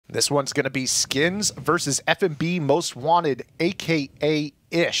This one's going to be Skins versus FMB Most Wanted, a.k.a.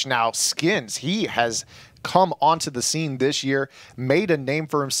 Ish. Now, Skins, he has come onto the scene this year, made a name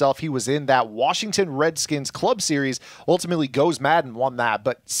for himself. He was in that Washington Redskins Club Series, ultimately Goes Madden won that.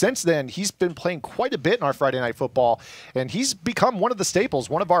 But since then, he's been playing quite a bit in our Friday Night Football, and he's become one of the staples,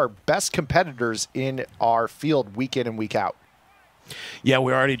 one of our best competitors in our field week in and week out. Yeah,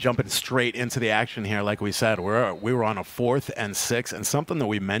 we're already jumping straight into the action here. Like we said, we were on a 4th and 6, and something that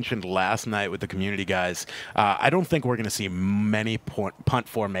we mentioned last night with the community guys, I don't think we're going to see many punt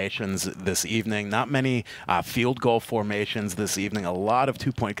formations this evening, not many field goal formations this evening. A lot of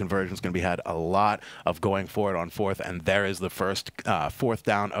 2-point conversions going to be had, a lot of going for it on 4th, and there is the first 4th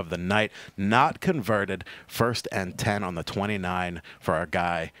down of the night, not converted, 1st and 10 on the 29 for our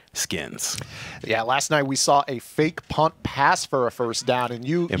guy Skins. Yeah, last night we saw a fake punt pass for a first down, and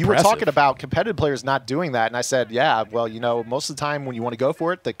you were talking about competitive players not doing that, and I said, yeah, well, you know, most of the time when you want to go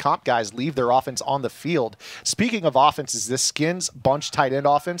for it, the comp guys leave their offense on the field. Speaking of offenses, this Skins bunch tight end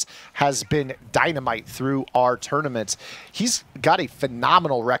offense has been dynamite through our tournaments. He's got a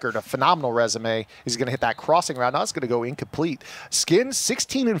phenomenal record, a phenomenal resume. He's going to hit that crossing route. Now it's going to go incomplete. Skins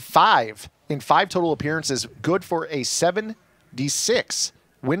 16-5 in 5 total appearances, good for a 76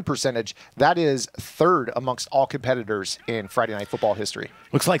 win percentage. That is 3rd amongst all competitors in Friday Night Football history.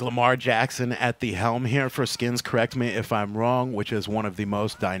 Looks like Lamar Jackson at the helm here for Skins. Correct me if I'm wrong, which is one of the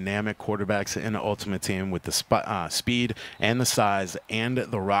most dynamic quarterbacks in the Ultimate Team with the speed and the size and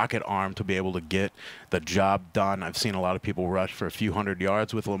the rocket arm to be able to get the job done. I've seen a lot of people rush for a few hundred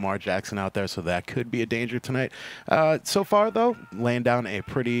yards with Lamar Jackson out there, so that could be a danger tonight. So far, though, laying down a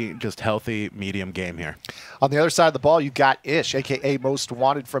pretty just healthy medium game here. On the other side of the ball, you got Ish, a.k.a. Most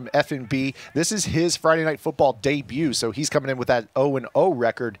Wanted from FNB. This is his Friday Night Football debut, so he's coming in with that 0-0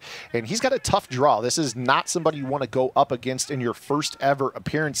 record, and he's got a tough draw. This is not somebody you want to go up against in your first ever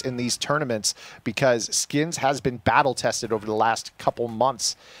appearance in these tournaments because Skins has been battle-tested over the last couple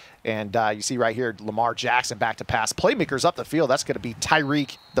months. And you see right here, Lamar Jackson back to pass. Playmakers up the field. That's going to be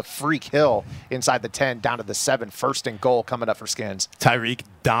Tyreek the Freak Hill inside the 10 down to the 7. 1st and goal coming up for Skins. Tyreek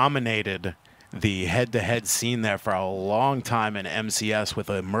dominated the head-to-head scene there for a long time in MCS with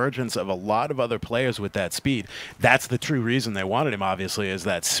the emergence of a lot of other players with that speed. That's the true reason they wanted him, obviously, is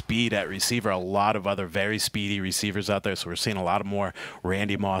that speed at receiver. A lot of other very speedy receivers out there, so we're seeing a lot more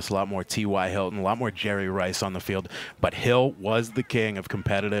Randy Moss, a lot more T.Y. Hilton, a lot more Jerry Rice on the field. But Hill was the king of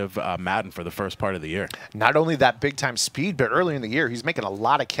competitive Madden for the first part of the year. Not only that big-time speed, but early in the year, he's making a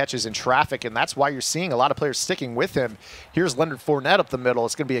lot of catches in traffic, and that's why you're seeing a lot of players sticking with him. Here's Leonard Fournette up the middle.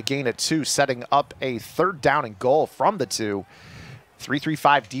 It's going to be a gain of 2, setting up a 3rd down and goal from the 2.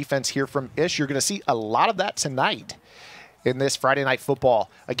 3-3-5 defense here from Ish. You're going to see a lot of that tonight in this Friday Night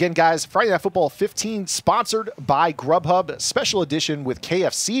Football. Again, guys, Friday Night Football 15 sponsored by Grubhub. Special edition with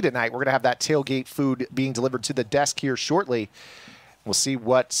KFC tonight. We're going to have that tailgate food being delivered to the desk here shortly. We'll see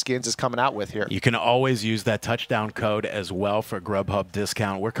what Skins is coming out with here. You can always use that touchdown code as well for Grubhub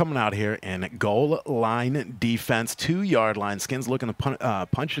discount. We're coming out here in goal line defense, 2-yard line. Skins looking to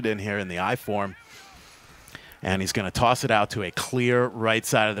punch it in here in the I form. And he's going to toss it out to a clear right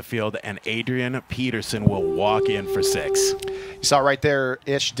side of the field, and Adrian Peterson will walk in for 6. You saw right there,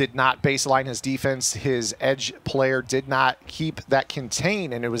 Ish did not baseline his defense. His edge player did not keep that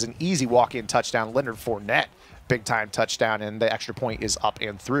contain, and it was an easy walk-in touchdown. Leonard Fournette, big-time touchdown, and the extra point is up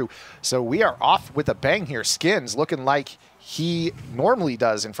and through. So we are off with a bang here. Skins looking like he normally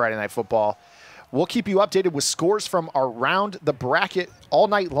does in Friday Night Football. We'll keep you updated with scores from around the bracket all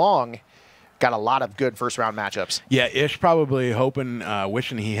night long. Got a lot of good first-round matchups. Yeah, Ish probably hoping,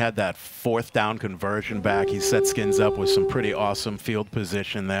 wishing he had that 4th down conversion back. He set Skins up with some pretty awesome field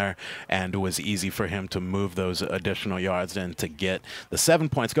position there, and it was easy for him to move those additional yards in to get the 7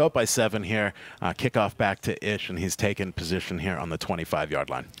 points. Go up by 7 here, kickoff back to Ish, and he's taken position here on the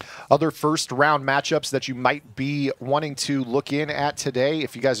 25-yard line. Other first-round matchups that you might be wanting to look in at today,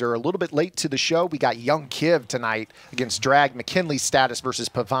 if you guys are a little bit late to the show, we got Young Kiv tonight against Drag, McKinley Status versus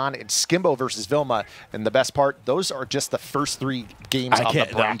Pavan, and Skimbo versus Vilma. And the best part, those are just the first 3 games of the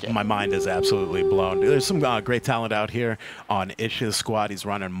bracket. My mind is absolutely blown. There's some great talent out here on Ish's squad. He's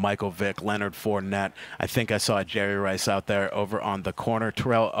running Michael Vick, Leonard Fournette. I think I saw Jerry Rice out there over on the corner.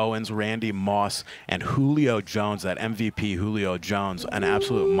 Terrell Owens, Randy Moss, and Julio Jones, that MVP Julio Jones, an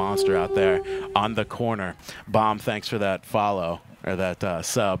absolute monster out there on the corner. Bomb, thanks for that follow, or that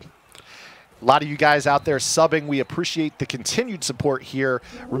sub. A lot of you guys out there subbing, we appreciate the continued support here.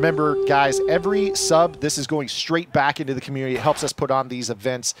 Remember, guys, every sub, this is going straight back into the community. It helps us put on these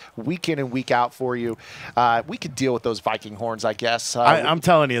events week in and week out for you. We could deal with those Viking horns, I guess. I'm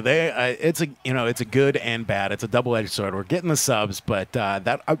telling you, it's a good and bad. It's a double-edged sword. We're getting the subs, but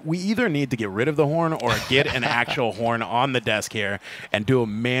we either need to get rid of the horn or get an actual horn on the desk here and do a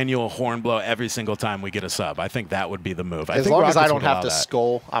manual horn blow every single time we get a sub. I think that would be the move. As long as I don't have to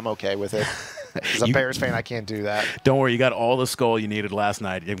skull, I'm okay with it. As a Bears fan, I can't do that. Don't worry, you got all the skull you needed last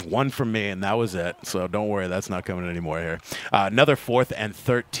night. You had one from me, and that was it. So don't worry, that's not coming anymore here. Another 4th and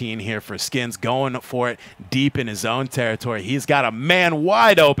 13 here for Skins, going for it deep in his own territory. He's got a man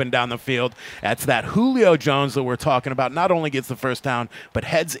wide open down the field. That's that Julio Jones that we're talking about. Not only gets the first down, but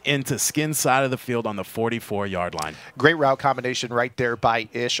heads into Skins' side of the field on the 44-yard line. Great route combination right there by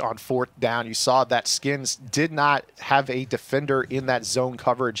Ish on 4th down. You saw that Skins did not have a defender in that zone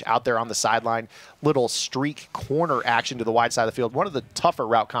coverage out there on the sideline. Little streak corner action to the wide side of the field. One of the tougher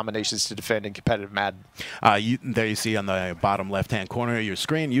route combinations to defend in competitive Madden. There you see on the bottom left-hand corner of your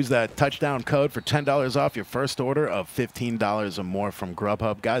screen, use that touchdown code for $10 off your first order of $15 or more from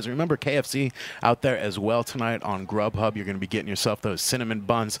Grubhub. Guys, remember KFC out there as well tonight on Grubhub. You're going to be getting yourself those cinnamon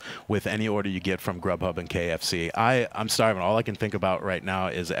buns with any order you get from Grubhub and KFC. I'm starving. All I can think about right now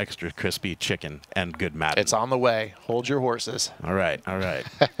is extra crispy chicken and good Madden. It's on the way. Hold your horses. All right, all right.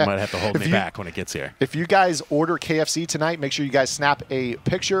 You might have to hold me back when it gets here. If you guys order KFC tonight, make sure you guys snap a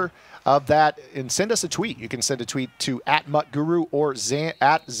picture of that and send us a tweet. You can send a tweet to @MuttGuru or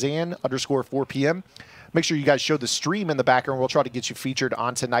 @Zan_4 p.m. Make sure you guys show the stream in the background. We'll try to get you featured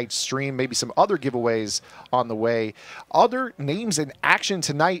on tonight's stream. Maybe some other giveaways on the way. Other names in action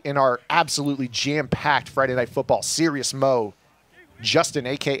tonight in our absolutely jam-packed Friday Night Football. Serious Mo, Justin,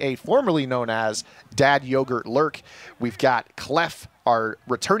 a.k.a. formerly known as Dad Yogurt Lurk. We've got Clef, our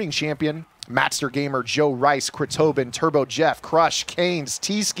returning champion. Matster Gamer, Joe Rice, Kritobin, Turbo Jeff, Crush, Canes,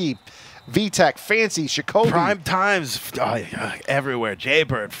 T-Ski, VTech, Fancy, Shakobi. Prime Times everywhere.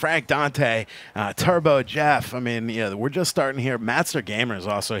 Jaybird, Frank Dante, Turbo Jeff. I mean, yeah, we're just starting here. Matster Gamer is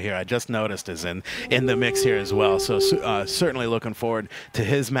also here. I just noticed is in the mix here as well. So certainly looking forward to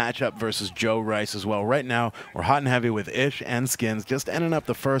his matchup versus Joe Rice as well. Right now, we're hot and heavy with Ish and Skins. Just ending up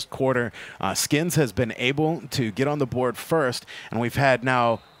the first quarter. Skins has been able to get on the board first, and we've had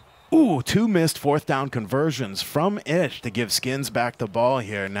now 2 missed 4th down conversions from Ish to give Skins back the ball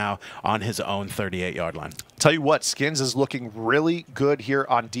here now on his own 38-yard line. Tell you what, Skins is looking really good here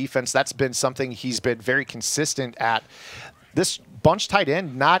on defense. That's been something he's been very consistent at. This bunch tight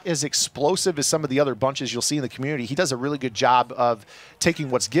end, not as explosive as some of the other bunches you'll see in the community. He does a really good job of taking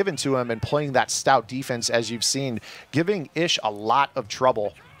what's given to him and playing that stout defense, as you've seen, giving Ish a lot of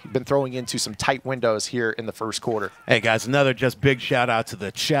trouble. He's been throwing into some tight windows here in the first quarter. Hey, guys, another just big shout-out to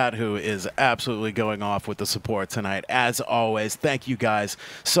the chat who is absolutely going off with the support tonight. As always, thank you guys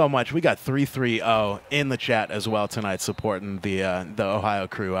so much. We got 330 in the chat as well tonight supporting the Ohio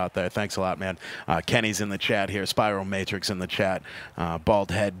crew out there. Thanks a lot, man. Kenny's in the chat here. Spiral Matrix in the chat. Bald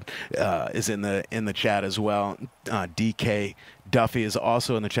Head is in the chat as well. DK Duffy is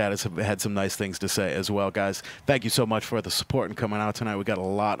also in the chat, has had some nice things to say as well, guys. Thank you so much for the support and coming out tonight. We got a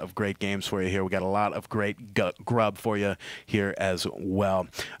lot of great games for you here. We got a lot of great grub for you here as well.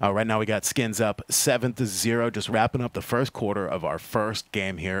 Right now we got Skins up 7-0, just wrapping up the first quarter of our first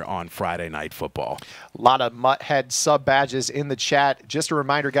game here on Friday Night Football. A lot of Muthead sub badges in the chat. Just a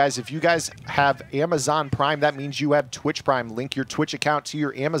reminder, guys, if you guys have Amazon Prime, that means you have Twitch Prime. Link your Twitch account to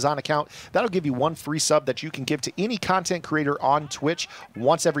your Amazon account. That'll give you 1 free sub that you can give to any content creator on Twitch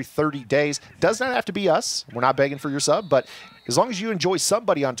once every 30 days. Does not have to be us. We're not begging for your sub, but as long as you enjoy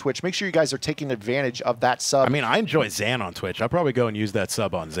somebody on Twitch, make sure you guys are taking advantage of that sub. I mean, I enjoy Zan on Twitch. I'll probably go and use that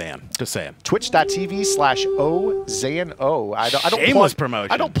sub on Zan. Just saying. Twitch.tv/OZanO. I don't Shameless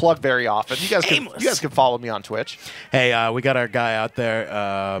promotion. I don't plug very often. You guys can follow me on Twitch. Hey, we got our guy out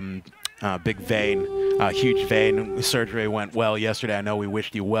there. Big vein, huge vein. Surgery went well yesterday. I know we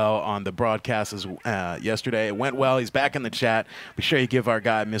wished you well on the broadcast yesterday. It went well. He's back in the chat. Be sure you give our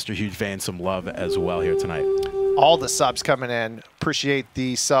guy, Mr. Huge Vein, some love as well here tonight. All the subs coming in. Appreciate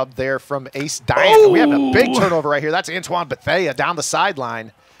the sub there from Ace Diana. We have a big turnover right here. That's Antoine Bethea down the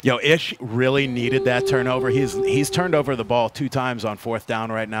sideline. Yo, Ish really needed that turnover. He's turned over the ball 2 times on 4th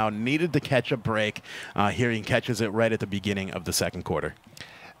down right now. Needed to catch a break. Here he catches it right at the beginning of the second quarter.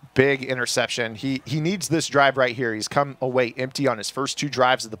 Big interception. He needs this drive right here. He's come away empty on his first 2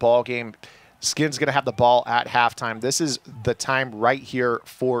 drives of the ball game. Skins going to have the ball at halftime. This is the time right here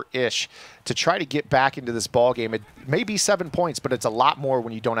for Ish to try to get back into this ball game. It may be 7 points, but it's a lot more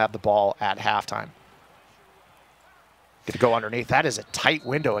when you don't have the ball at halftime. Going to go underneath. That is a tight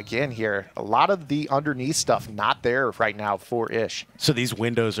window again here. A lot of the underneath stuff not there right now for Ish. So these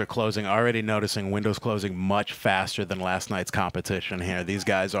windows are closing. Already noticing windows closing much faster than last night's competition here. These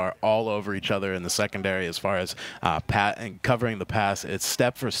guys are all over each other in the secondary as far as covering the pass. It's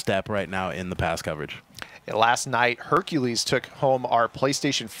step for step right now in the pass coverage. Last night, Hercules took home our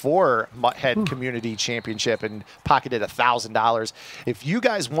PlayStation 4 Muthead Community Championship and pocketed $1,000. If you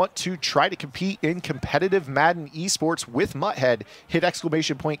guys want to try to compete in competitive Madden esports with Muthead, hit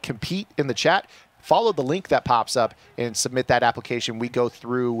 !compete in the chat. Follow the link that pops up and submit that application. We go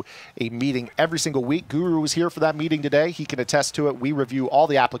through a meeting every single week. Guru was here for that meeting today. He can attest to it. We review all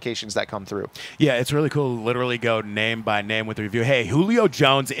the applications that come through. Yeah, it's really cool to literally go name by name with the review. Hey, Julio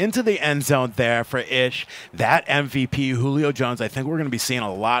Jones into the end zone there for Ish. That MVP, Julio Jones, I think we're going to be seeing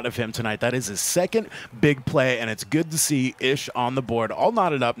a lot of him tonight. That is his second big play, and it's good to see Ish on the board. All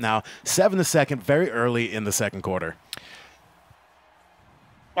knotted up now. 7-2, very early in the second quarter.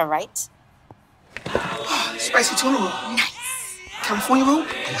 All right. Spicy tuna roll. Nice. California roll?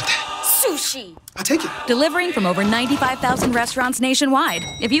 I want that. Sushi. I'll take it. Delivering from over 95,000 restaurants nationwide.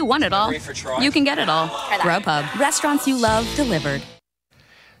 If you want it all, you can get it all. Grubhub. Restaurants you love delivered.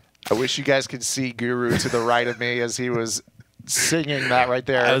 I wish you guys could see Guru to the right of me as he was singing that right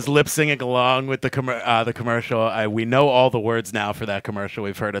there. I was lip singing along with the commercial. We know all the words now for that commercial.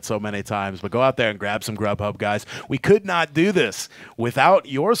 We've heard it so many times. But go out there and grab some Grubhub, guys. We could not do this without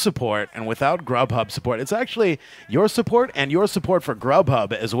your support and without Grubhub support. It's actually your support and your support for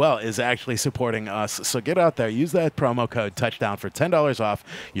Grubhub as well is actually supporting us. So get out there. Use that promo code Touchdown for $10 off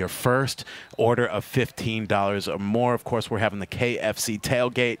your first order of $15 or more. Of course, we're having the KFC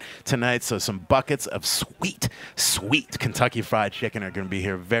tailgate tonight. So some buckets of sweet, sweet Kentucky Fried Chicken are going to be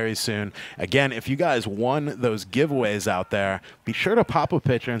here very soon. Again, if you guys won those giveaways out there, be sure to pop a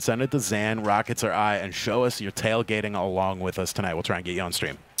picture and send it to Zan, Rockets, or I, and show us you're tailgating along with us tonight. We'll try and get you on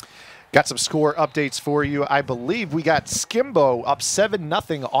stream. Got some score updates for you. I believe we got Skimbo up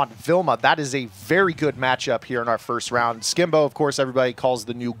 7-0 on Vilma. That is a very good matchup here in our first round. Skimbo, of course, everybody calls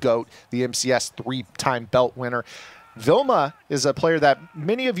the new GOAT, the MCS 3-time belt winner. Vilma is a player that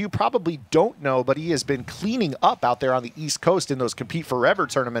many of you probably don't know, but he has been cleaning up out there on the East Coast in those Compete Forever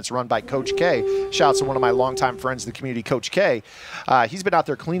tournaments run by Coach K. Shout out to one of my longtime friends in the community, Coach K. He's been out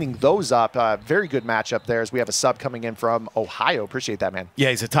there cleaning those up. Very good matchup there as we have a sub coming in from Ohio. Appreciate that, man. Yeah,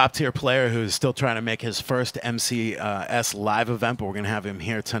 he's a top-tier player who's still trying to make his first MCS live event, but we're going to have him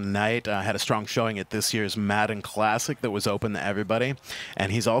here tonight. Had a strong showing at this year's Madden Classic that was open to everybody,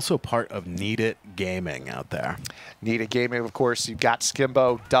 and he's also part of Need It Gaming out there. Need It Gaming, of course. You've got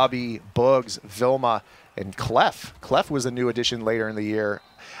Skimbo, Dubby, Boogs, Vilma, and Clef. Clef was a new addition later in the year.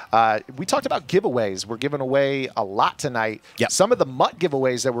 We talked about giveaways. We're giving away a lot tonight. Yep. Some of the MUT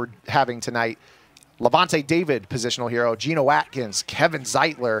giveaways that we're having tonight, Levante David, positional hero, Geno Atkins, Kevin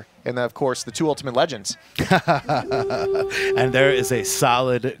Zeitler, and then, of course, the two Ultimate Legends. And there is a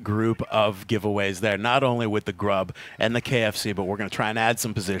solid group of giveaways there, not only with the Grub and the KFC, but we're going to try and add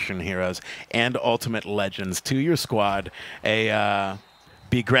some position heroes and Ultimate Legends to your squad. B.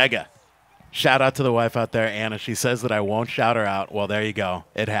 Grega. Shout out to the wife out there, Anna. She says that I won't shout her out. Well, there you go.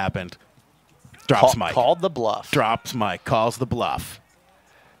 It happened. Drops mic. Called the bluff. Drops mic. Calls the bluff.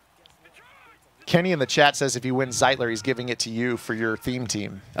 Kenny in the chat says if you win Zeitler, he's giving it to you for your theme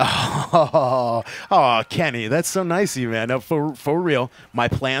team. Oh, Kenny, that's so nice of you, man. No, for real, my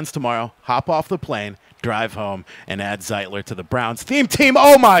plans tomorrow, hop off the plane, drive home, and add Zeitler to the Browns theme team.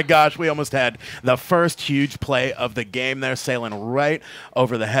 Oh, my gosh, we almost had the first huge play of the game there, sailing right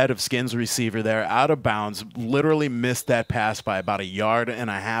over the head of Skins' receiver there, out of bounds. Literally missed that pass by about 1.5 yards.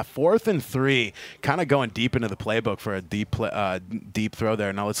 4th and 3, kind of going deep into the playbook for a deep throw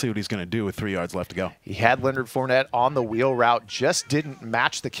there. Now let's see what he's going to do with 3 yards left to go. He had Leonard Fournette on the wheel route, just didn't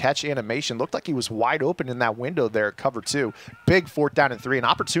match the catch animation. Looked like he was wide open in that window there at cover 2. Big 4th down and 3. An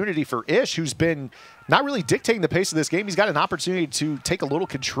opportunity for Ish, who's been not really dictating the pace of this game. He's got an opportunity to take a little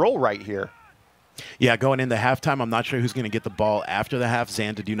control right here. Yeah, going into halftime, I'm not sure who's going to get the ball after the half.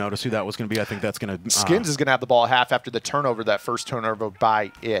 Zan, did you notice who that was going to be? I think that's going to... Skins is going to have the ball half after the turnover, that first turnover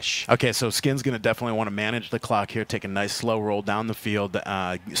by Ish. Okay, so Skins going to definitely want to manage the clock here, take a nice slow roll down the field,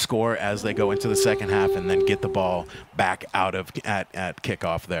 score as they go into the second half, and then get the ball back out of at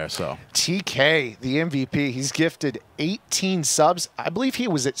kickoff there. So TK, the MVP, he's gifted 18 subs. I believe he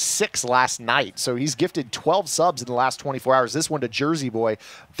was at 6 last night, so he's gifted 12 subs in the last 24 hours. This one to Jersey Boy.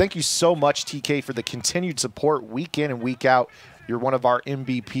 Thank you so much, TK, for the continued support week in and week out. You're one of our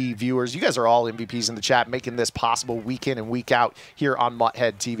MVP viewers. You guys are all MVPs in the chat, making this possible week in and week out here on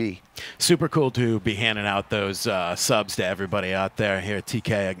Muthead TV. Super cool to be handing out those subs to everybody out there. Here,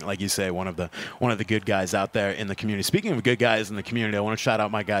 TK, like you say, one of the good guys out there in the community. Speaking of good guys in the community, I want to shout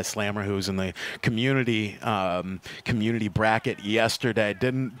out my guy Slammer, who's in the community bracket yesterday.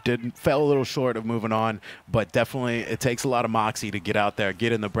 Didn't fell a little short of moving on, but definitely it takes a lot of moxie to get out there,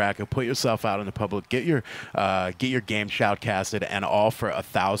 get in the bracket, put yourself out in the public, get your game shoutcasted, and all for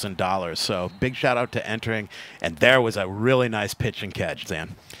 $1,000. So big shout out to entering, and there was a really nice pitch and catch,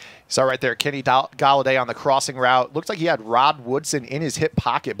 Dan. So right there, Kenny Galladay on the crossing route. Looks like he had Rod Woodson in his hip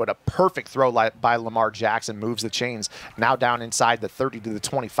pocket, but a perfect throw by Lamar Jackson moves the chains. Now down inside the 30 to the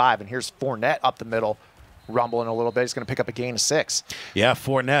 25, and here's Fournette up the middle, rumbling a little bit. He's going to pick up a gain of 6. Yeah,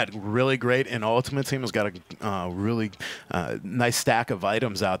 Fournette, really great in Ultimate Team. Has got a really nice stack of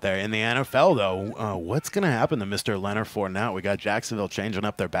items out there. In the NFL, though, what's going to happen to Mr. Leonard Fournette? We got Jacksonville changing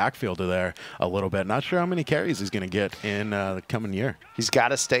up their backfield there a little bit. Not sure how many carries he's going to get in the coming year. He's got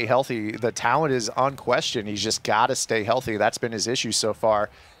to stay healthy. The talent is unquestioned. He's just got to stay healthy. That's been his issue so far.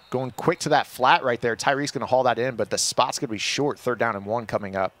 Going quick to that flat right there. Tyreek's going to haul that in, but the spot's going to be short. 3rd down and 1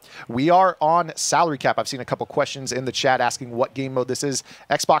 coming up. We are on salary cap. I've seen a couple questions in the chat asking what game mode this is.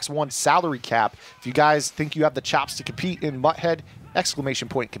 Xbox One salary cap. If you guys think you have the chops to compete in Muthead,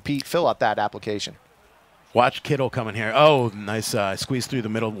 !compete, fill out that application. Watch Kittle coming here. Oh, nice squeeze through the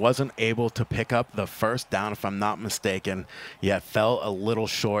middle. Wasn't able to pick up the 1st down, if I'm not mistaken. Yeah, fell a little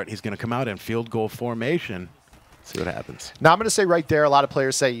short. He's going to come out in field goal formation. See what happens. Now, I'm going to say right there, a lot of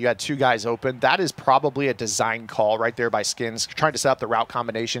players say you had 2 guys open. That is probably a design call right there by Skins, trying to set up the route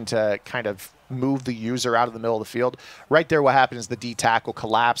combination to kind of move the user out of the middle of the field. Right there, what happened is the D tackle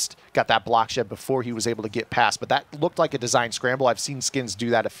collapsed, got that block shed before he was able to get past. But that looked like a design scramble. I've seen Skins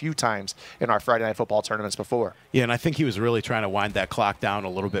do that a few times in our Friday Night Football tournaments before. Yeah, and I think he was really trying to wind that clock down a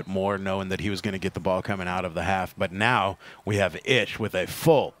little bit more, knowing that he was going to get the ball coming out of the half. But now we have Ish with a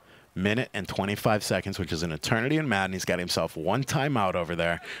full minute and 25 seconds, which is an eternity in Madden. He's got himself 1 timeout over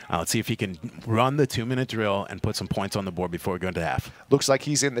there. Let's see if he can run the 2-minute drill and put some points on the board before we go into half. Looks like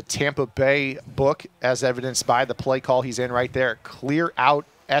he's in the Tampa Bay book, as evidenced by the play call he's in right there. Clear out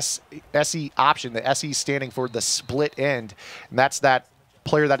SE option, the SE standing for the split end. And that's that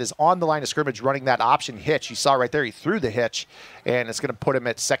player that is on the line of scrimmage running that option hitch. You saw right there, he threw the hitch, and it's going to put him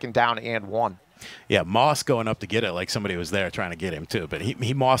at 2nd down and 1. Yeah, Moss going up to get it like somebody was there trying to get him too. But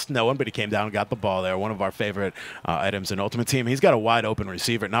he mossed no one, but he came down and got the ball there. One of our favorite items in Ultimate Team. He's got a wide open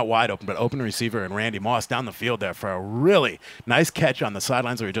receiver. Not wide open, but open receiver, and Randy Moss down the field there for a really nice catch on the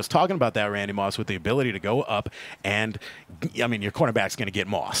sidelines. We were just talking about that, Randy Moss, with the ability to go up and, I mean, your cornerback's going to get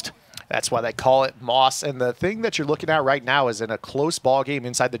mossed. That's why they call it Moss. And the thing that you're looking at right now is in a close ball game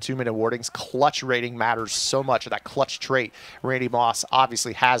inside the 2-minute warnings, clutch rating matters so much. That clutch trait, Randy Moss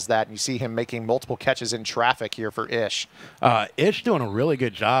obviously has that. And you see him making multiple catches in traffic here for Ish. Ish doing a really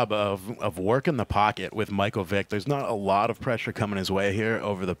good job of working the pocket with Michael Vick. There's not a lot of pressure coming his way here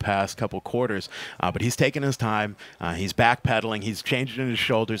over the past couple quarters, but he's taking his time. He's backpedaling. He's changing his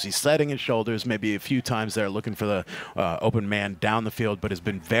shoulders. He's setting his shoulders maybe a few times there, looking for the open man down the field, but has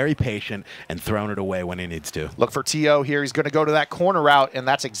been very patient and thrown it away when he needs to. Look for T.O. here. He's going to go to that corner route, and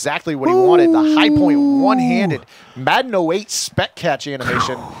that's exactly what he wanted. The high point, one-handed Madden 08 spec catch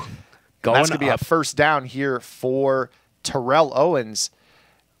animation. That's going to be a 1st down here for Terrell Owens.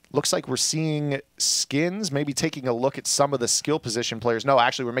 Looks like we're seeing Skins maybe taking a look at some of the skill position players. No,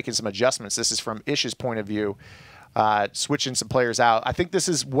 actually, we're making some adjustments. This is from Ish's point of view. Switching some players out. I think this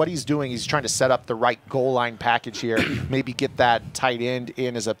is what he's doing. He's trying to set up the right goal line package here. Maybe get that tight end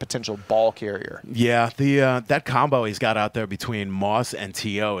in as a potential ball carrier. Yeah, that combo he's got out there between Moss and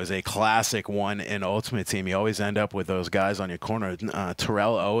T.O. is a classic one in Ultimate Team. You always end up with those guys on your corner.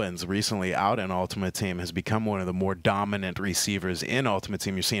 Terrell Owens, recently out in Ultimate Team, has become one of the more dominant receivers in Ultimate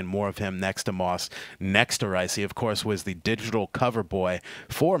Team. You're seeing more of him next to Moss, next to Rice. He, of course, was the digital cover boy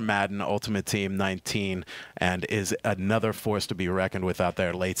for Madden Ultimate Team 19 and is another force to be reckoned with out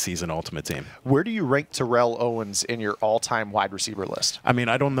there late season Ultimate Team. Where do you rank Terrell Owens in your all-time wide receiver list? I mean,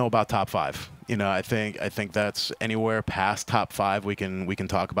 I don't know about top 5. You know, I think that's anywhere past top 5. We can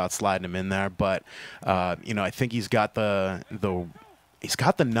talk about sliding him in there, but you know, I think he's got the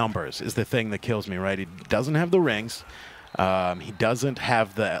numbers is the thing that kills me, right? He doesn't have the rings. He doesn't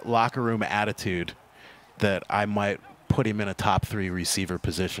have the locker room attitude that I might put him in a top 3 receiver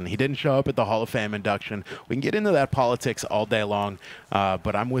position. He didn't show up at the Hall of Fame induction. We can get into that politics all day long,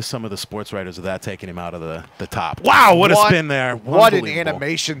 but I'm with some of the sports writers of that taking him out of the top. Wow, what a spin there. What an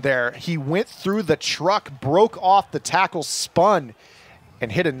animation there. He went through the truck, broke off the tackle, spun,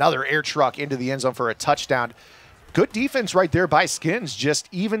 and hit another air truck into the end zone for a touchdown. Good defense right there by Skins, just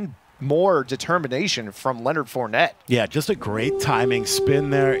even more determination from Leonard Fournette. Yeah, just a great timing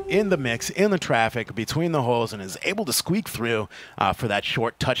spin there in the mix, in the traffic, between the holes, and is able to squeak through for that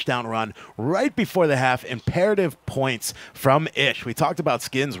short touchdown run right before the half. Imperative points from Ish. We talked about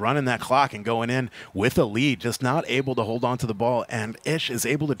Skins running that clock and going in with a lead, just not able to hold on to the ball, and Ish is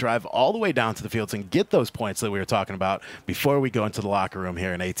able to drive all the way down to the fields and get those points that we were talking about before we go into the locker room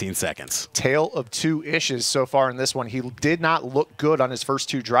here in 18 seconds. Tale of two Ishes so far in this one. He did not look good on his first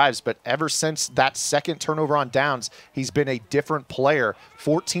 2 drives, but ever since that second turnover on downs, he's been a different player.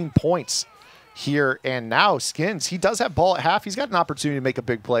 14 points here, and now Skins, he does have ball at half. He's got an opportunity to make a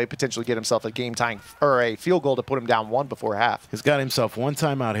big play, potentially get himself a game-tying or a field goal to put him down 1 before half. He's got himself 1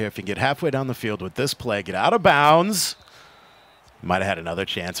 timeout here. If he can get halfway down the field with this play, get out of bounds, might have had another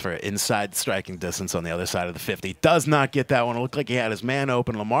chance for inside striking distance on the other side of the 50. Does not get that one. It looked like he had his man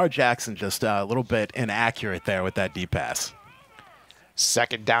open. Lamar Jackson just a little bit inaccurate there with that deep pass.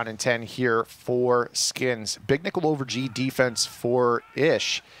 Second down and 10 here for Skins. Big nickel over G defense for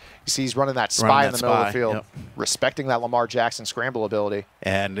Ish. You see he's running that spy in the middle of the field, respecting that Lamar Jackson scramble ability.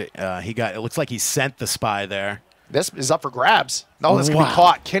 And it looks like he sent the spy there. This is up for grabs. No, this can be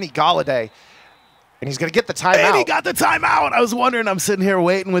caught. Kenny Galladay. And he's going to get the timeout. And he got the timeout. I was wondering, I'm sitting here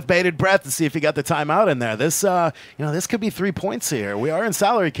waiting with bated breath to see if he got the timeout in there. This, this could be 3 points here. We are in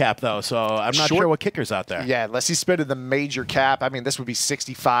salary cap, though, so I'm not sure what kicker's out there. Yeah, unless he's spending the major cap. I mean, this would be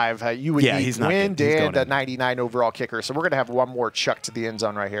 65. You would need wind and a 99 overall kicker. So we're going to have one more chuck to the end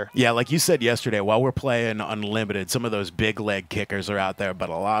zone right here. Yeah, like you said yesterday, while we're playing unlimited, some of those big leg kickers are out there,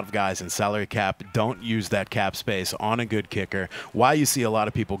 but a lot of guys in salary cap don't use that cap space on a good kicker. Why you see a lot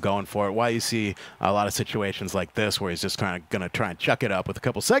of people going for it, why you see a lot of situations like this where he's just kind of going to try and chuck it up with a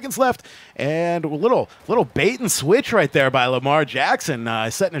couple seconds left, and a little bait and switch right there by Lamar Jackson,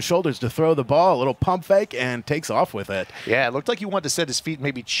 setting his shoulders to throw the ball, a little pump fake, and takes off with it. Yeah, it looked like he wanted to set his feet,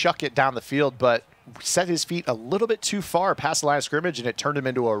 maybe chuck it down the field, but set his feet a little bit too far past the line of scrimmage, and it turned him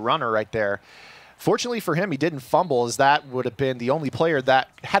into a runner right there. Fortunately for him, he didn't fumble, as that would have been the only player that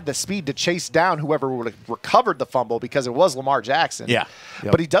had the speed to chase down whoever would have recovered the fumble, because it was Lamar Jackson. Yeah.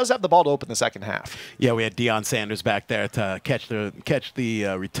 But he does have the ball to open the second half. Yeah, we had Deion Sanders back there to catch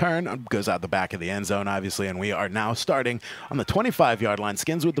the return. Goes out the back of the end zone, obviously, and we are now starting on the 25-yard line.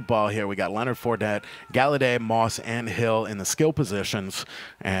 Skins with the ball here. We got Leonard Fournette, Galladay, Moss, and Hill in the skill positions,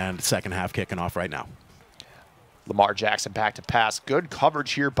 and second half kicking off right now. Lamar Jackson back to pass. Good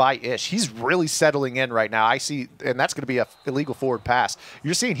coverage here by Ish. He's really settling in right now. I see, and that's going to be an illegal forward pass.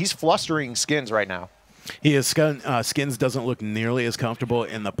 You're seeing he's flustering Skins right now. He is. Skins doesn't look nearly as comfortable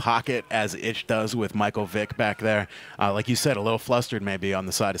in the pocket as Ish does with Michael Vick back there. Like you said, a little flustered maybe on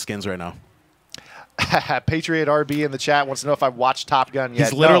the side of Skins right now. Patriot RB in the chat wants to know if I've watched Top Gun yet.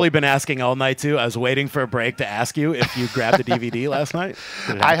 He's literally been asking all night, too. I was waiting for a break to ask you if you grabbed the DVD last night.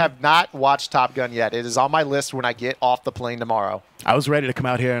 I have not watched Top Gun yet. It is on my list when I get off the plane tomorrow. I was ready to come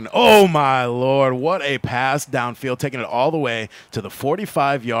out here and, oh, my Lord, what a pass downfield, taking it all the way to the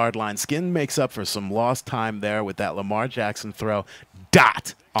 45-yard line. Skin makes up for some lost time there with that Lamar Jackson throw.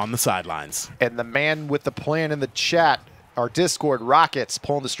 Dot on the sidelines. And the man with the plan in the chat, our Discord, Rockets,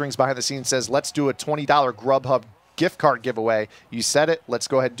 pulling the strings behind the scenes, says, let's do a $20 Grubhub gift card giveaway. You said it. Let's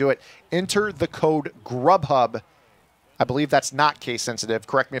go ahead and do it. Enter the code Grubhub. I believe that's not case sensitive.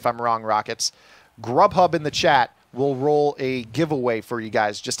 Correct me if I'm wrong, Rockets. Grubhub in the chat will roll a giveaway for you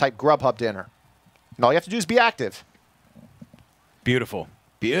guys. Just type Grubhub to enter. And all you have to do is be active. Beautiful.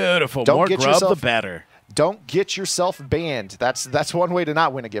 Beautiful. More grub, the better. Don't get yourself banned. That's one way to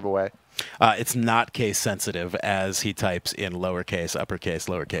not win a giveaway. It's not case sensitive, as he types in lowercase, uppercase,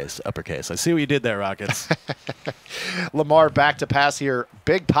 lowercase, uppercase. I see what you did there, Rockets. Lamar back to pass here.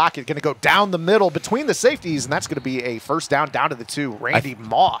 Big pocket, going to go down the middle between the safeties, and that's going to be a first down to the 2. Randy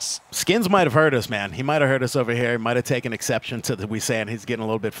Moss. Skins might have heard us, man. He might have heard us over here. He might have taken exception to we saying he's getting a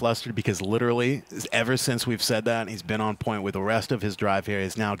little bit flustered, because literally, ever since we've said that, he's been on point with the rest of his drive here.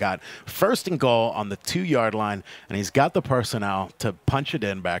 He's now got first and goal on the 2-yard line, and he's got the personnel to punch it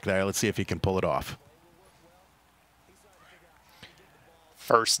in back there. Let's see if he can pull it off.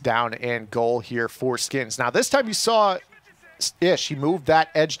 First down and goal here for Skins. Now, this time you saw Ish. He moved that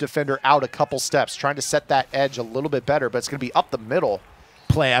edge defender out a couple steps, trying to set that edge a little bit better, but it's going to be up the middle.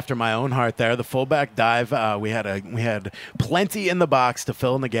 Play after my own heart there. The fullback dive. We had plenty in the box to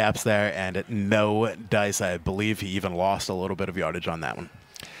fill in the gaps there, and no dice. I believe he even lost a little bit of yardage on that one.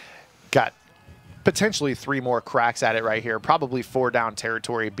 Got potentially 3 more cracks at it right here. Probably 4 down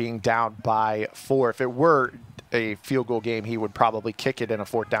territory, being down by 4. If it were a field goal game, he would probably kick it in a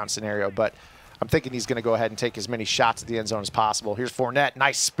 4th down scenario, but I'm thinking he's going to go ahead and take as many shots at the end zone as possible. Here's Fournette.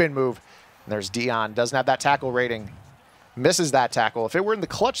 Nice spin move. And there's Deion. Doesn't have that tackle rating. misses that tackle. If it were in the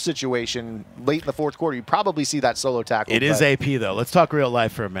clutch situation late in the fourth quarter, you'd probably see that solo tackle. It is AP, though. Let's talk real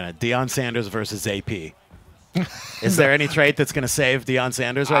life for a minute. Deion Sanders versus AP. Is there any trait that's going to save Deion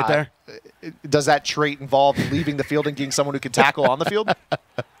Sanders right there? Does that trait involve leaving the field and getting someone who can tackle on the field?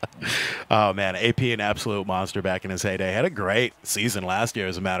 Oh, man, AP, an absolute monster back in his heyday. Had a great season last year,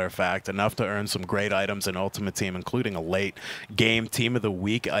 as a matter of fact. Enough to earn some great items in Ultimate Team, including a late game Team of the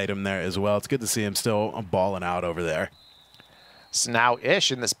Week item there as well. It's good to see him still balling out over there. So now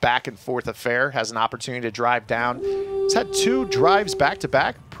Ish in this back-and-forth affair has an opportunity to drive down. He's had 2 drives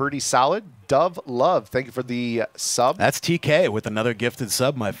back-to-back. Pretty solid. Dove Love, thank you for the sub. That's TK with another gifted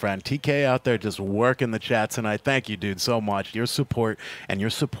sub, my friend. TK out there just working the chat tonight. Thank you, dude, so much. Your support and your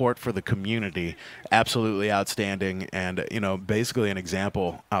support for the community, absolutely outstanding, and, you know, basically an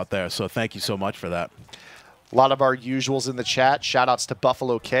example out there. So thank you so much for that. A lot of our usuals in the chat. Shout-outs to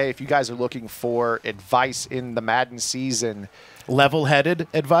Buffalo K. If you guys are looking for advice in the Madden season. Level-headed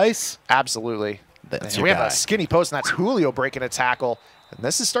advice? Absolutely. We have a skinny post, and that's Julio breaking a tackle. And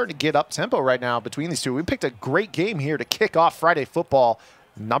this is starting to get up-tempo right now between these two. We picked a great game here to kick off Friday football,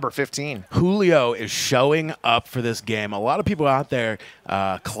 number 15. Julio is showing up for this game. A lot of people out there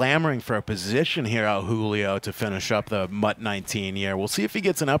clamoring for a position here out Julio to finish up the MUT 19 year. We'll see if he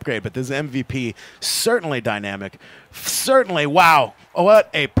gets an upgrade, but this MVP, certainly dynamic. Certainly, wow, what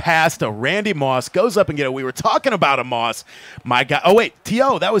a pass to Randy Moss. Goes up and get it. We were talking about a Moss. My God. Oh, wait,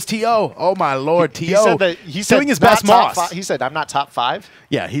 T.O., that was T.O. Oh, my Lord, T.O. He's doing his best Moss. He said, I'm not top 5.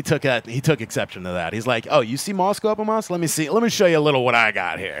 Yeah, he took exception to that. He's like, oh, you see Moss go up a Moss? Let me see. Let me show you a little what I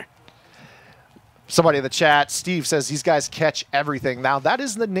got here. Somebody in the chat, Steve, says these guys catch everything. Now, that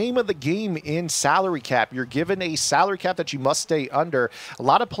is the name of the game in salary cap. You're given a salary cap that you must stay under. A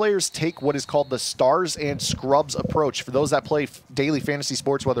lot of players take what is called the stars and scrubs approach. For those that play daily fantasy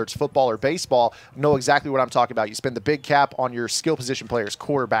sports, whether it's football or baseball, know exactly what I'm talking about. You spend the big cap on your skill position players,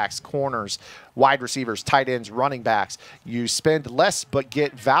 quarterbacks, corners, wide receivers, tight ends, running backs. You spend less but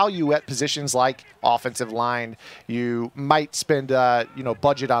get value at positions like offensive line. You might spend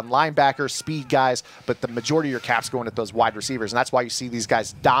budget on linebackers, speed guys, but the majority of your cap's going at those wide receivers, and that's why you see these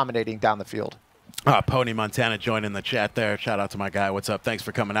guys dominating down the field. Pony Montana joining the chat there. Shout out to my guy. What's up? Thanks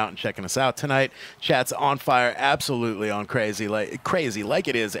for coming out and checking us out tonight. Chat's on fire, absolutely on crazy like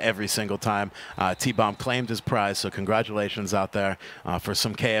it is every single time. T-Bomb claimed his prize, so congratulations out there for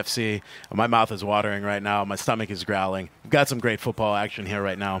some KFC. My mouth is watering right now. My stomach is growling. We've got some great football action here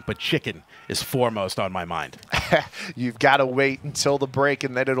right now, but chicken is foremost on my mind. You've got to wait until the break,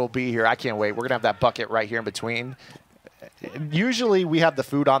 and then it'll be here. I can't wait. We're going to have that bucket right here in between. Usually we have the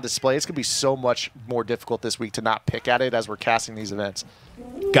food on display. It's going to be so much more difficult this week to not pick at it as we're casting these events.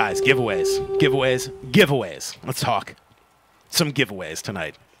 Guys, giveaways. Let's talk some giveaways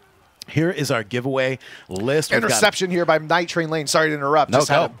tonight. Here is our giveaway list. Interception here by Night Train Lane. Sorry to interrupt. Just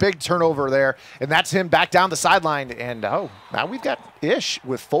had a big turnover there, and that's him back down the sideline. And, now we've got Ish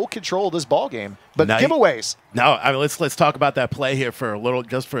with full control of this ball game. But giveaways. No, I mean, let's talk about that play here for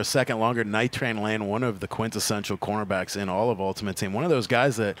just for a second longer. Night Train Lane, one of the quintessential cornerbacks in all of Ultimate Team. One of those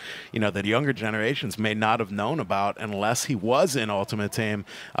guys that, that younger generations may not have known about unless he was in Ultimate Team.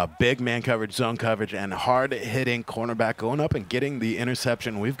 A big man coverage, zone coverage, and hard-hitting cornerback going up and getting the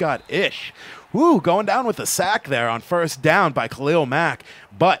interception. We've got Ish, going down with a sack there on first down by Khalil Mack.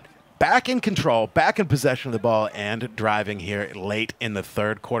 But back in control, back in possession of the ball, and driving here late in the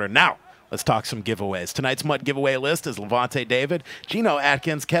third quarter. Now, let's talk some giveaways. Tonight's MUT giveaway list is Levante David, Geno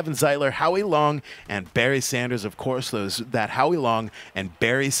Atkins, Kevin Zeitler, Howie Long, and Barry Sanders. Of course, that Howie Long and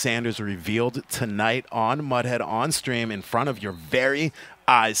Barry Sanders revealed tonight on Muthead on stream in front of your very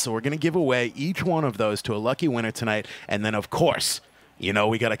eyes. So we're going to give away each one of those to a lucky winner tonight. And then, of course,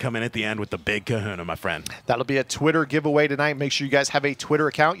 we got to come in at the end with the big kahuna, my friend. That'll be a Twitter giveaway tonight. Make sure you guys have a Twitter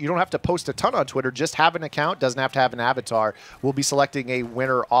account. You don't have to post a ton on Twitter. Just have an account. Doesn't have to have an avatar. We'll be selecting a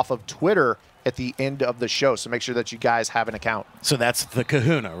winner off of Twitter at the end of the show, so make sure that you guys have an account. So that's the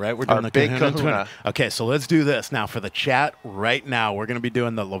kahuna, right? We're doing the big kahuna. Okay, so let's do this. Now, for the chat right now, we're going to be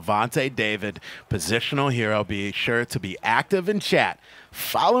doing the Levante David positional hero. Be sure to be active in chat.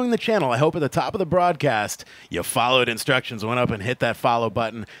 Following the channel, I hope at the top of the broadcast, you followed instructions, went up and hit that follow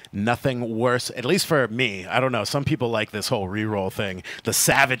button. Nothing worse, at least for me. I don't know. Some people like this whole reroll thing. The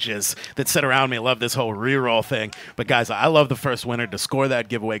savages that sit around me love this whole reroll thing. But, guys, I love the first winner to score that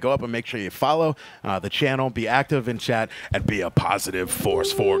giveaway. Go up and make sure you follow the channel, be active in chat, and be a positive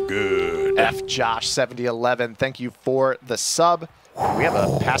force for good. F Josh 7011, thank you for the sub. We have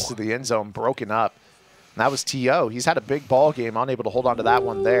a pass to the end zone broken up. That was T.O. He's had a big ball game, unable to hold on to that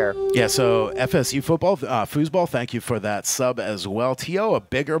one there. Yeah, so FSU football, foosball, thank you for that sub as well. T.O., a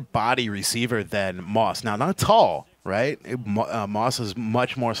bigger body receiver than Moss. Now, not tall, right? Moss is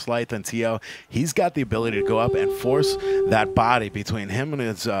much more slight than T.O. He's got the ability to go up and force that body between him and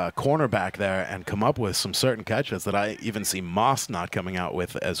his cornerback there and come up with some certain catches that I even see Moss not coming out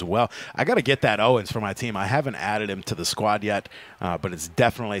with as well. I got to get that Owens for my team. I haven't added him to the squad yet, but it's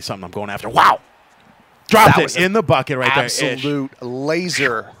definitely something I'm going after. Wow! Dropped it in the bucket right there. Absolute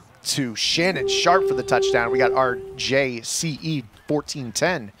laser to Shannon Sharp for the touchdown. We got our JCE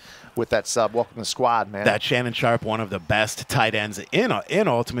 1410 with that sub. Welcome to the squad, man. That Shannon Sharp, one of the best tight ends in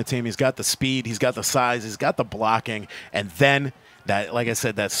Ultimate Team. He's got the speed, he's got the size, he's got the blocking, and then that, like I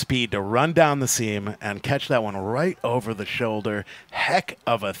said, that speed to run down the seam and catch that one right over the shoulder. Heck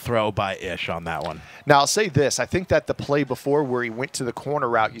of a throw by Ish on that one. Now, I'll say this. I think that the play before where he went to the corner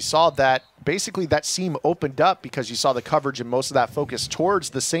route, you saw that basically that seam opened up because you saw the coverage and most of that focus towards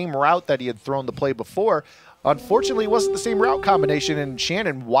the same route that he had thrown the play before. Unfortunately, it wasn't the same route combination, and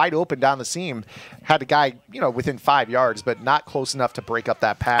Shannon, wide open down the seam, had a guy, within 5 yards, but not close enough to break up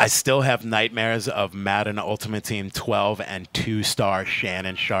that pass. I still have nightmares of Madden Ultimate Team 12 and 2-star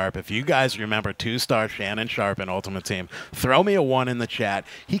Shannon Sharp. If you guys remember 2-star Shannon Sharp in Ultimate Team, throw me a 1 in the chat.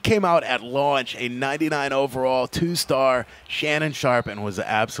 He came out at launch, a 99 overall, 2-star Shannon Sharp, and was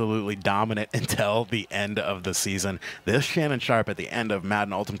absolutely dominant until the end of the season. This Shannon Sharp at the end of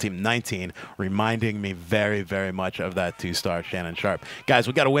Madden Ultimate Team 19, reminding me very, very much of that 2-star Shannon Sharp. Guys,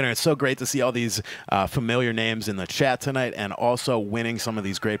 we got a winner. It's so great to see all these familiar names in the chat tonight and also winning some of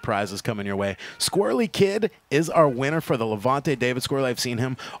these great prizes coming your way. Squirrely Kid is our winner for the Levante David Squirrel. I've seen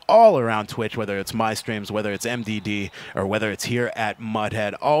him all around Twitch, whether it's my streams, whether it's MDD, or whether it's here at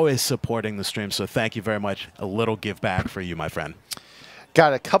Muthead, always supporting the stream. So thank you very much. A little give back for you, my friend.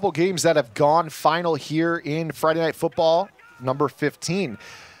 Got a couple games that have gone final here in Friday Night Football, number 15.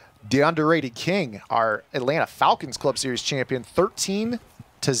 The Underrated King, our Atlanta Falcons Club Series champion, 13-0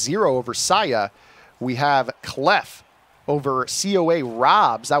 over Saya. We have Clef over COA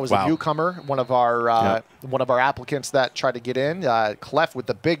Robs. That was a newcomer, one of our applicants that tried to get in. Clef with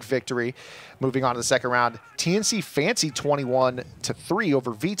the big victory. Moving on to the second round, TNC Fancy 21-3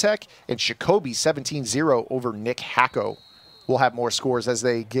 over VTech, and Shikobi 17-0 over Nick Hacko. We'll have more scores as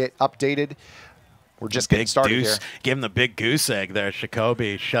they get updated. We're just getting started here. Give him the big goose egg there.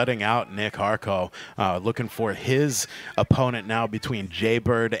 Shikobi shutting out Nick Harko. Looking for his opponent now between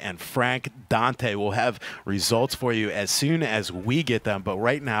Jaybird and Frank Dante. We'll have results for you as soon as we get them. But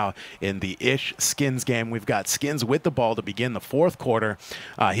right now in the Ish Skins game, we've got Skins with the ball to begin the fourth quarter.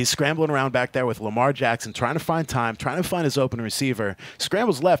 He's scrambling around back there with Lamar Jackson, trying to find time, trying to find his open receiver.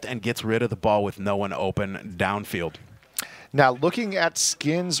 Scrambles left and gets rid of the ball with no one open downfield. Now, looking at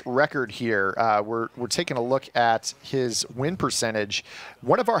Skin's record here, we're taking a look at his win percentage.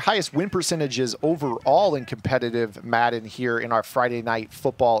 One of our highest win percentages overall in competitive Madden here in our Friday Night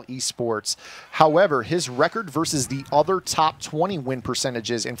Football esports. However, his record versus the other top 20 win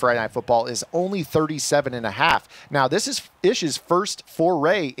percentages in Friday Night Football is only 37.5. Now, this is Ish's first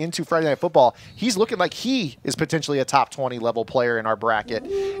foray into Friday Night Football. He's looking like he is potentially a top 20 level player in our bracket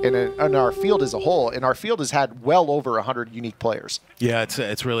and in our field as a whole. And our field has had well over 100 unique players. Yeah,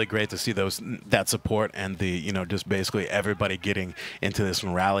 it's really great to see that support and the just basically everybody getting into this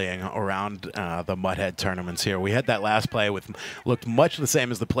and rallying around the Muthead tournaments here. We had that last play looked much the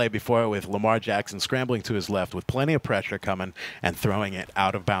same as the play before with Lamar Jackson scrambling to his left with plenty of pressure coming and throwing it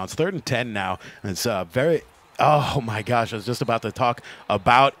out of bounds. 3rd and 10 now. It's very. Oh, my gosh, I was just about to talk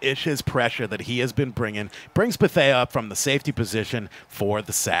about Ish's pressure that he has been bringing. Brings Bethea up from the safety position for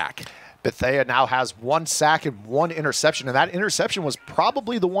the sack. Bethea now has 1 sack and 1 interception, and that interception was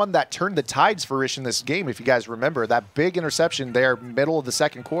probably the one that turned the tides for Ish in this game, if you guys remember. That big interception there, middle of the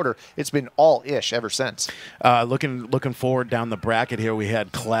second quarter, it's been all Ish ever since. Looking forward down the bracket here, we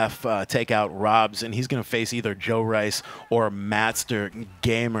had Clef take out Robs, and he's going to face either Joe Rice or Master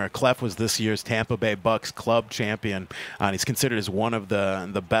Gamer. Clef was this year's Tampa Bay Bucks club champion, and he's considered as one of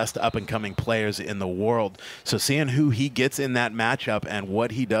the best up-and-coming players in the world. So seeing who he gets in that matchup and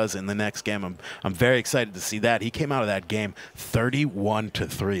what he does in the next game, I'm very excited to see that. He came out of that game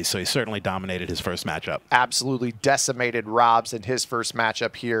 31-3, so he certainly dominated his first matchup. Absolutely decimated Robs in his first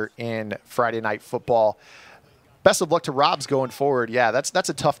matchup here in Friday Night Football. Best of luck to Robs going forward. Yeah, that's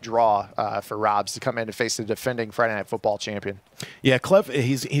a tough draw for Robs to come in and face the defending Friday Night Football champion. Yeah, Clef,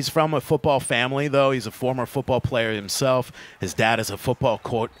 he's from a football family, though. He's a former football player himself. His dad is a football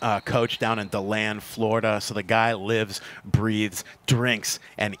coach down in DeLand, Florida. So the guy lives, breathes, drinks,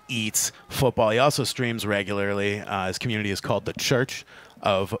 and eats football. He also streams regularly. His community is called the Church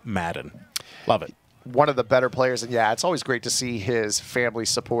of Madden. Love it. One of the better players, and yeah, it's always great to see his family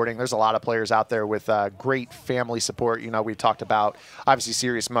supporting. There's a lot of players out there with great family support. We talked about obviously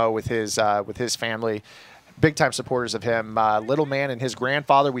Serious Mo with his family. big-time supporters of him. Little man and his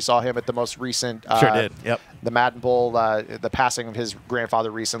grandfather, we saw him at the most recent sure did. Yep. The Madden Bowl, the passing of his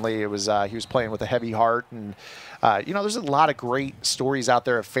grandfather recently. It was he was playing with a heavy heart, and you know, there's a lot of great stories out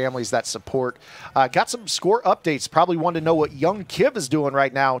there of families that support. Got some score updates. Probably wanted to know what young Kiv is doing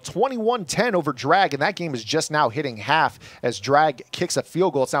right now. 21-10 over Drag, and that game is just now hitting half as Drag kicks a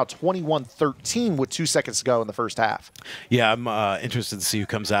field goal. It's now 21-13 with 2 seconds to go in the first half. Yeah, I'm interested to see who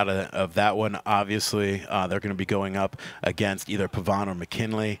comes out of that one. Obviously, they're going to be going up against either Pavon or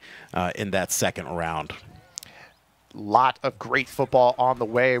McKinley in that second round. Lot of great football on the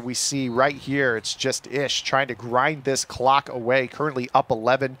way. We see right here, it's just Ish trying to grind this clock away, currently up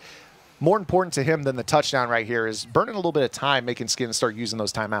 11. More important to him than the touchdown right here is burning a little bit of time, making Skins start using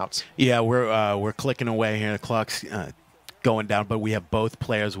those timeouts. Yeah, we're clicking away here. The clock's going down, but we have both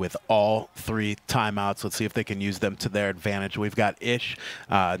players with all 3 timeouts. Let's see if they can use them to their advantage. We've got Ish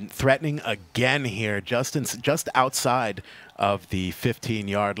threatening again here, just outside of the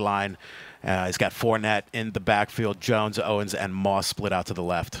 15-yard line. He's got Fournette in the backfield. Jones, Owens, and Moss split out to the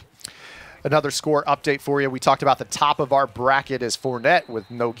left. Another score update for you. We talked about the top of our bracket is Fournette with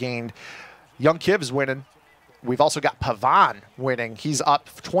no gain. Young Kiv's winning. We've also got Pavon winning. He's up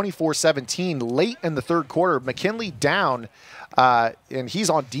 24-17 late in the third quarter. McKinley down, and he's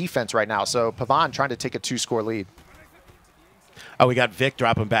on defense right now. So Pavon trying to take a 2-score lead. Oh, we got Vic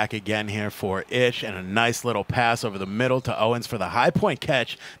dropping back again here for Ish, and a nice little pass over the middle to Owens for the high point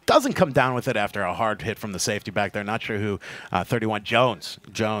catch. Doesn't come down with it after a hard hit from the safety back there. Not sure who, 31, Jones,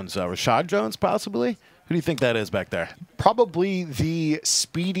 Rashad Jones possibly? Who do you think that is back there? Probably the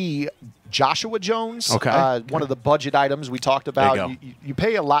speedy Joshua Jones. Okay. One of the budget items we talked about. You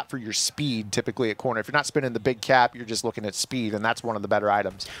pay a lot for your speed typically at corner. If you're not spinning the big cap, you're just looking at speed, and that's one of the better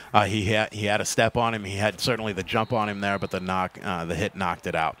items. He had a step on him. He had certainly the jump on him there, but the hit knocked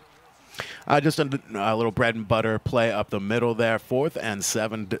it out. Just a little bread and butter play up the middle there. 4th and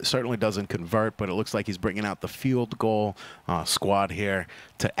 7 certainly doesn't convert, but it looks like he's bringing out the field goal squad here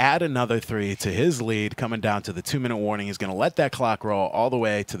to add another 3 to his lead. Coming down to the 2-minute warning. He's going to let that clock roll all the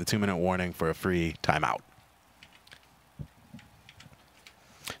way to the 2-minute warning for a free timeout.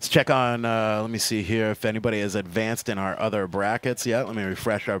 Let's check on, let me see here if anybody has advanced in our other brackets yet. Let me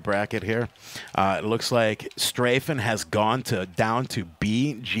refresh our bracket here. It looks like Strafen has gone down to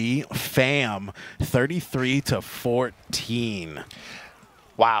BG Fam, 33-14.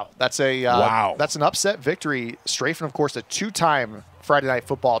 Wow, that's a that's an upset victory. Strafen, of course, a 2-time Friday Night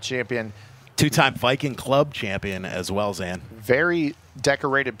Football champion. 2-time Viking Club champion as well, Zan. Very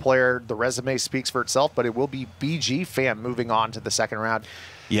decorated player. The resume speaks for itself, but it will be BG Fam moving on to the second round.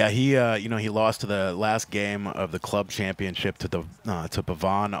 Yeah, he he lost to the last game of the club championship to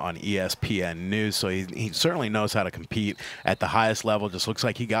Pavon on ESPN News, so he certainly knows how to compete at the highest level. Just looks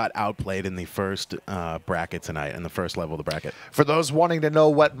like he got outplayed in the first bracket tonight, in the first level of the bracket. For those wanting to know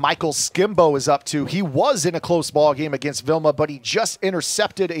what Michael Skimbo is up to, he was in a close ball game against Vilma, but he just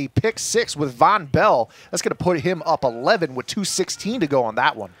intercepted a pick 6 with Von Bell. That's going to put him up 11 with 2:16 to go on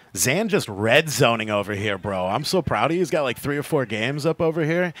that one. Zan just red zoning over here, bro. I'm so proud of you. He's got like 3 or 4 games up over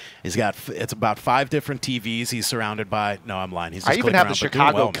here. He's got, it's about 5 different TVs he's surrounded by. No, I'm lying. He's just I even have the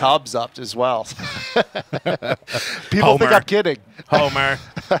Chicago Cubs up as well. People Homer. think I'm kidding. Homer.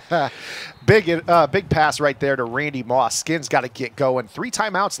 Big pass right there to Randy Moss. Skins got to get going. 3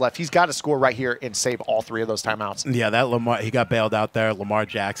 timeouts left. He's got to score right here and save all 3 of those timeouts. Yeah, that Lamar, he got bailed out there. Lamar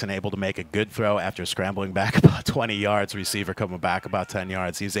Jackson able to make a good throw after scrambling back about 20 yards. Receiver coming back about 10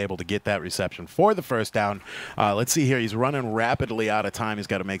 yards. He's able to get that reception for the first down. Let's see here. He's running rapidly out of time. He's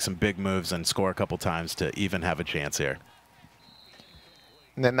got to make some big moves and score a couple times to even have a chance here.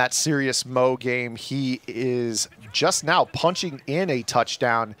 And then that Serious Mo game, he is just now punching in a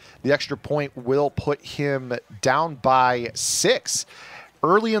touchdown. The extra point will put him down by 6.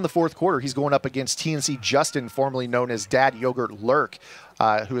 Early in the fourth quarter, he's going up against TNC Justin, formerly known as Dad Yogurt Lurk,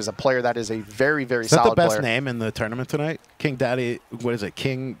 who is a player that is a very, very solid player. Is that the best name in the tournament tonight? King Daddy, what is it?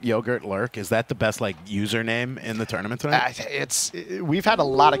 King Yogurt Lurk? Is that the best like username in the tournament tonight? We've had a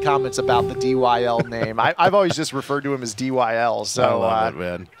lot of comments about the DYL name. I've always just referred to him as DYL. So I love it,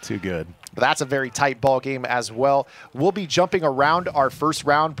 man. Too good. But that's a very tight ball game as well. We'll be jumping around our first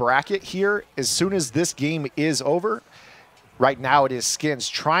round bracket here as soon as this game is over. Right now it is Skins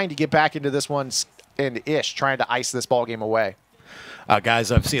trying to get back into this one, and Ish trying to ice this ball game away.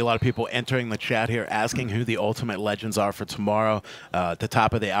 Guys, I've seen a lot of people entering the chat here asking who the Ultimate Legends are for tomorrow. At the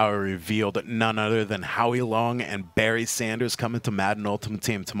top of the hour, revealed none other than Howie Long and Barry Sanders coming to Madden Ultimate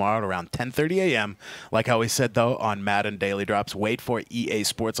Team tomorrow at around 10:30 a.m. Like how we said, though, on Madden Daily Drops, wait for EA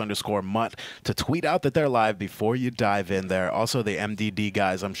Sports _Mutt to tweet out that they're live before you dive in there. Also, the MDD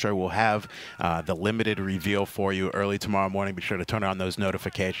guys, I'm sure, will have the limited reveal for you early tomorrow morning. Be sure to turn on those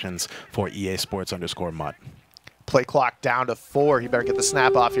notifications for EA Sports _Mutt. Play clock down to 4. He better get the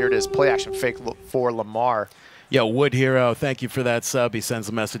snap off. Here it is. Play action fake for Lamar. Yo, Wood Hero, thank you for that sub. He sends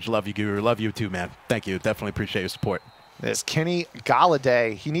a message. Love you, Guru. Love you too, man. Thank you. Definitely appreciate your support. There's Kenny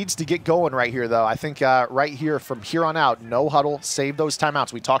Galladay. He needs to get going right here, though. I think right here, from here on out, no huddle, save those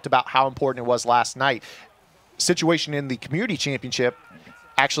timeouts. We talked about how important it was last night. Situation in the community championship,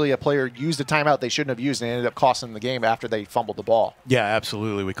 actually a player used a timeout they shouldn't have used and ended up costing the game after they fumbled the ball. Yeah,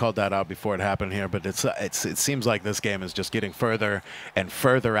 absolutely. We called that out before it happened here, but it seems like this game is just getting further and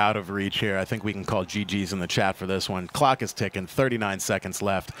further out of reach here. I think we can call GG's in the chat for this one. Clock is ticking, 39 seconds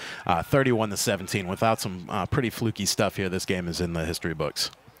left, 31-17. Without some pretty fluky stuff here, this game is in the history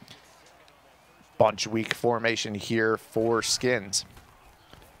books. Bunch weak formation here for Skins.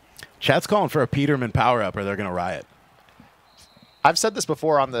 Chat's calling for a Peterman power-up or they're going to riot. I've said this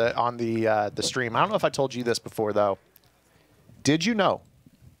before on the stream. I don't know if I told you this before, though. Did you know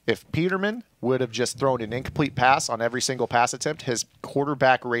if Peterman would have just thrown an incomplete pass on every single pass attempt, his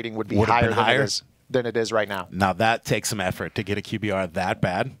quarterback rating would be higher than it is right now? Now, that takes some effort to get a QBR that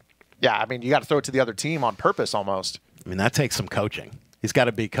bad. Yeah, I mean, you got to throw it to the other team on purpose almost. I mean, that takes some coaching. He's got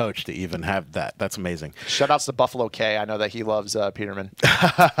to be coached to even have that. That's amazing. Shout-outs to Buffalo K. I know that he loves Peterman.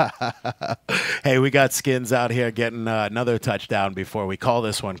 Hey, we got Skins out here getting another touchdown before we call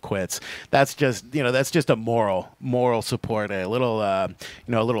this one quits. That's just, that's just a moral support, a little, a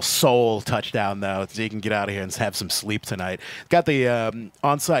little soul touchdown though, so you can get out of here and have some sleep tonight. Got the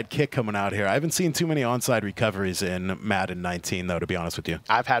onside kick coming out here. I haven't seen too many onside recoveries in Madden 19 though, to be honest with you.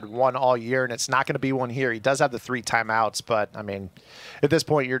 I've had one all year, and it's not going to be one here. He does have the 3 timeouts, but I mean, at this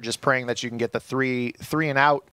point, you're just praying that you can get the three and out